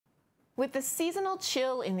With the seasonal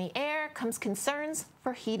chill in the air comes concerns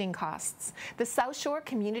for heating costs. The South Shore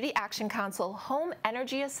Community Action Council Home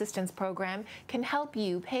Energy Assistance Program can help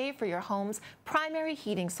you pay for your home's primary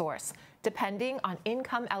heating source, depending on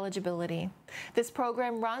income eligibility. This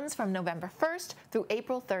program runs from November 1st through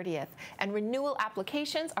April 30th, and renewal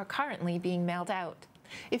applications are currently being mailed out.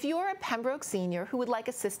 If you're a Pembroke Senior who would like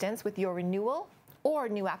assistance with your renewal or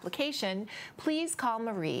new application, please call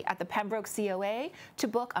Marie at the Pembroke COA to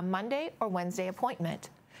book a Monday or Wednesday appointment.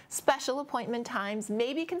 Special appointment times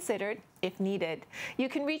may be considered if needed. You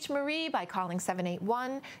can reach Marie by calling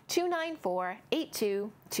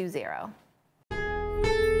 781-294-8220.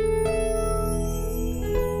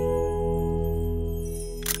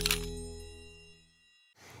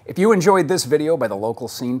 If you enjoyed this video by The Local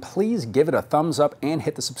Scene, please give it a thumbs up and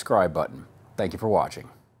hit the subscribe button. Thank you for watching.